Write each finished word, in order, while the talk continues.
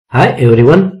Hi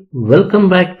everyone, welcome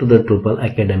back to the Drupal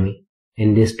Academy.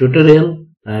 In this tutorial,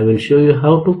 I will show you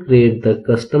how to create the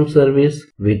custom service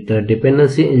with the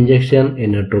dependency injection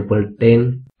in a Drupal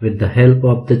 10 with the help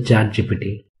of the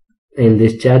ChatGPT. In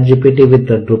this ChatGPT with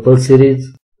the Drupal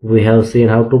series, we have seen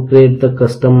how to create the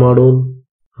custom module,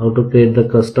 how to create the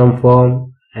custom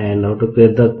form, and how to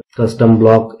create the custom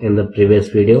block in the previous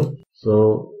video.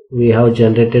 So we have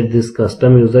generated this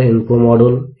custom user info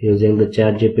module using the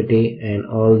ChatGPT, and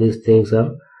all these things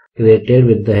are created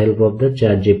with the help of the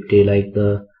ChatGPT, like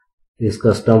this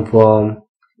custom form,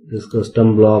 this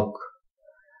custom block.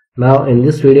 Now in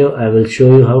this video I will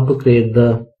show you how to create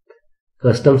the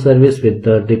custom service with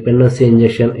the dependency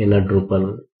injection in a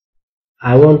Drupal.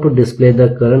 I want to display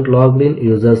the current logged in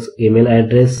user's email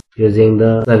address using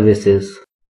the services.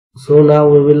 So now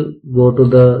we will go to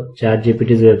the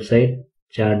ChatGPT's website,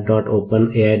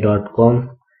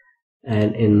 chat.openai.com,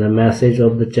 and in the message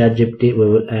of the ChatGPT we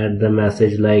will add the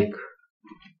message like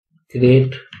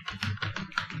create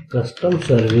custom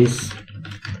service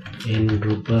in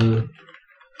Drupal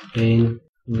 10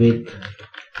 with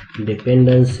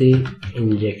dependency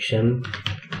injection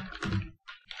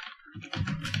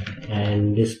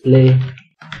and display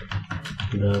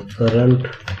the current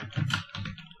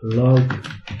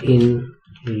login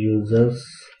users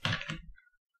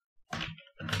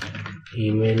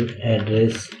email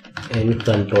address in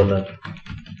controller.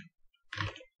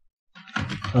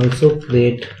 Also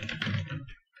create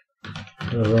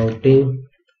routing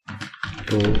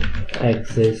to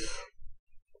access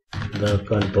the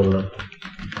controller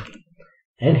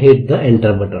and hit the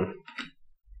enter button.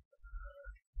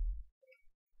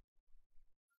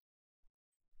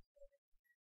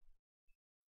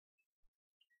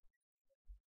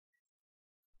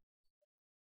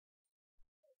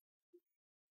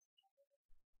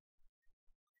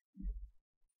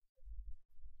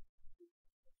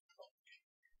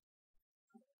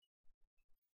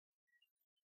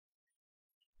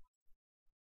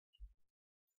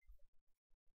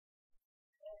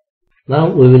 Now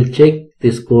we will check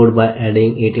this code by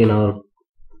adding it in our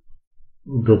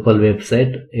Drupal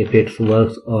website if it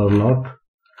works or not.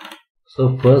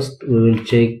 So first we will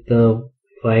check the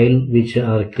file which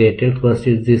are created. First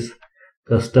is this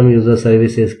custom user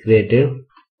service is created,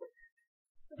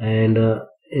 and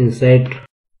inside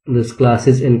this class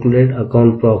is included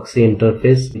account proxy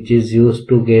interface, which is used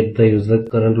to get the user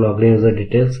current login user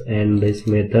details, and this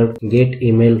method get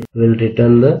email will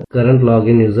return the current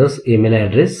login user's email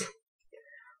address.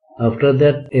 After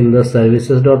that, in the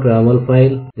services.yaml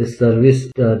file, this service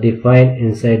defined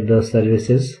inside the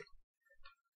services,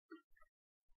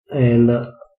 and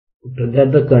after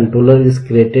that the controller is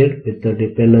created with the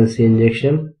dependency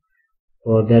injection.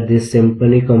 For that, this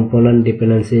Symfony component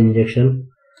dependency injection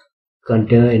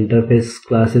container interface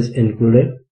class is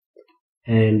included,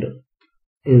 and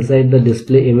inside the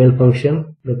display email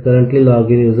function the currently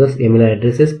login user's email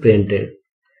address is printed.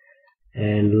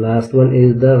 And last one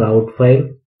is the route file.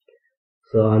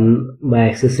 So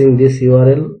by accessing this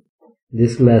URL,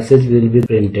 this message will be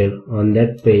printed on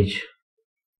that page.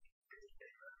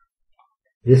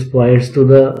 This points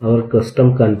to our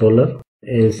custom controller.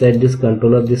 Inside this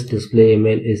controller, this display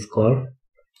email is called.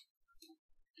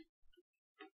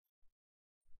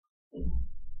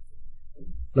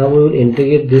 Now we will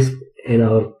integrate this in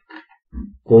our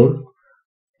code.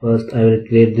 First I will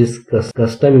create this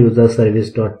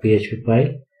CustomUserService.php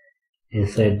file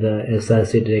inside the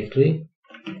src directory.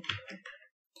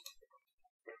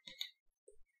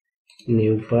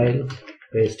 New file,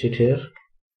 paste it here.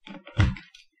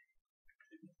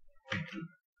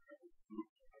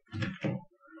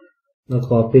 Now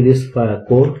copy this file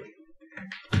code.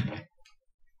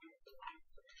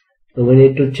 So we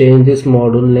need to change this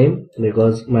module name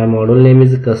because my module name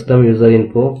is custom user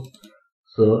info.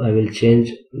 So I will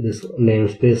change this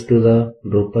namespace to the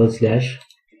Drupal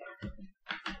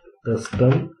 /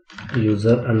 custom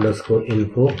user _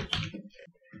 info.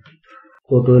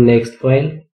 Go to the next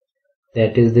file,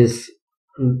 that is this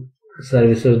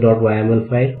services.yml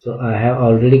file. So I have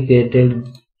already created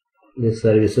this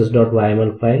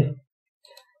services.yml file.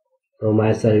 So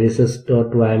my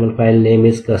services.yml file name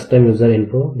is custom user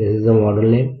info. This is the model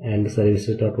name and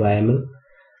services.yml.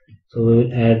 So we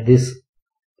will add this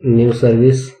new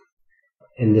service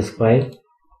in this file.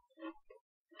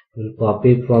 We'll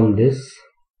copy from this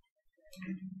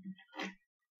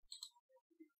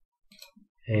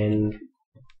and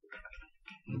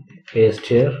paste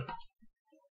here.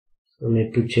 So we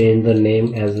need to change the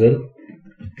name as well.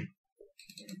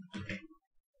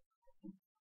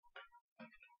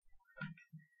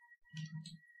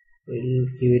 We'll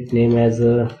give it name as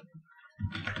a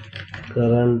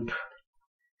current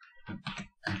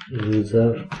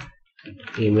user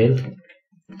email.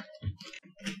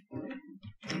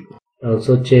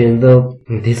 Also change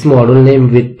this model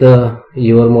name with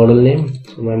your model name.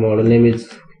 So my model name is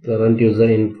current user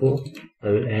info. I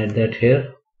will add that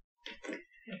here.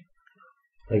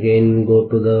 Again go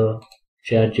to the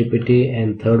ChatGPT,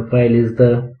 and third file is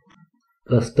the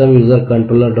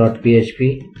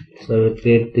CustomUserController.php. So I will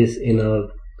create this in our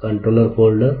controller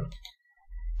folder.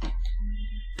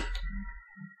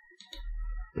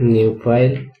 New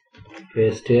file,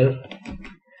 paste here,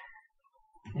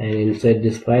 and inside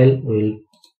this file we'll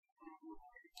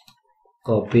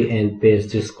copy and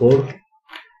paste this code.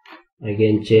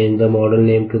 Again change the model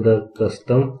name to the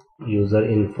custom user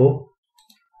info.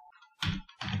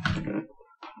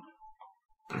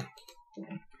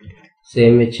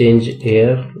 Same change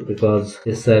here because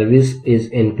the service is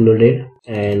included,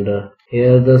 and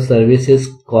here the service is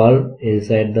called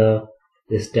inside the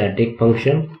static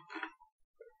function.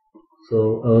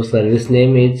 So our service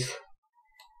name is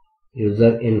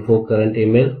user info current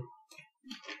email.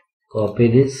 Copy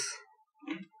this,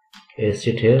 paste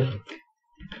it here.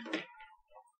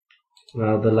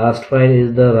 Now the last file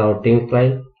is the routing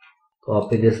file.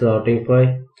 Copy this routing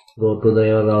file, go to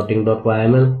your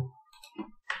routing.yml.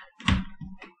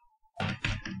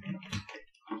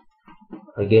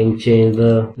 Again change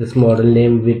this model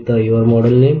name with your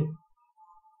model name.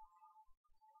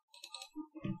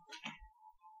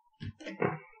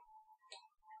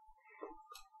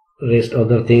 Rest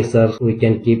other things are we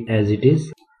can keep as it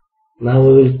is. Now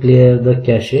we will clear the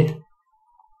cache.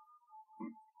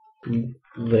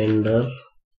 Vendor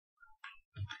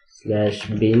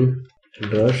 /bin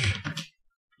drush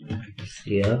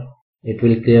cr. It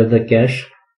will clear the cache.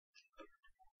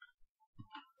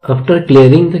 After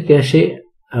clearing the cache,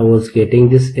 I was getting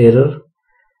this error.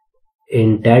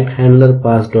 In tagged handler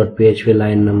pass.php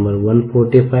line number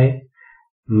 145,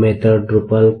 method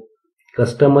Drupal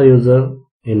customer user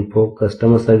info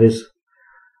customer service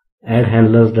add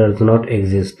handlers does not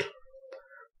exist.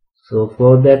 So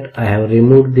for that I have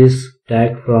removed this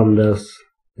tag from the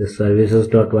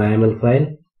services.yml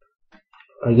file.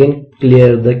 Again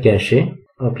clear the cache.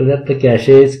 After that the cache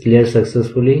is cleared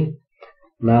successfully.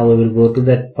 Now we will go to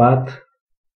that path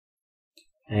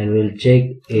and we'll check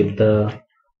if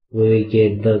we will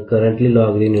get the currently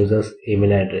logged in user's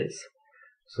email address.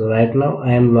 So right now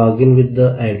I am logged in with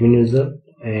the admin user,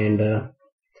 and I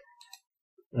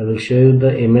will show you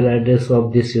the email address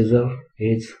of this user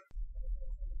is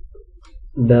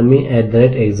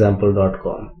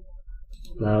dummy@example.com.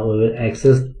 Now we will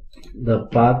access the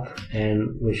path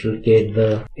and we should get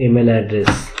the email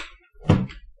address.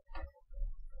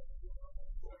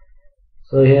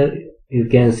 So here you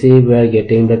can see we are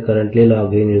getting the currently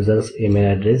logged in user's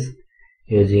email address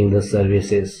using the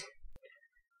services.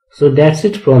 So that's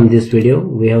it from this video.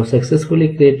 We have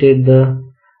successfully created the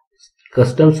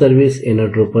custom service in a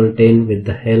Drupal 10 with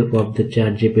the help of the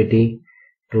ChatGPT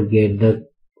to get the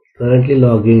currently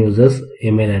logged in user's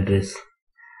email address.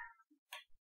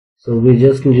 So we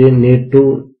just need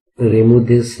to remove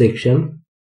this section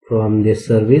from this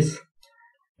service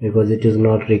because it is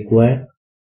not required,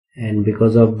 and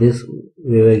because of this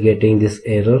we were getting this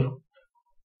error.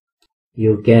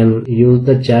 You can use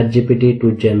the ChatGPT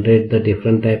to generate the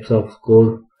different types of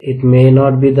code. It may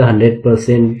not be the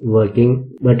 100%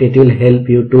 working, but it will help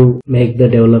you to make the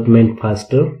development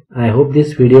faster. I hope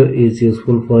this video is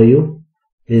useful for you.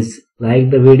 Please like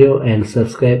the video and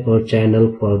subscribe our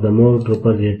channel for the more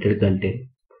Drupal related content.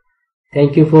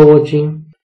 Thank you for watching.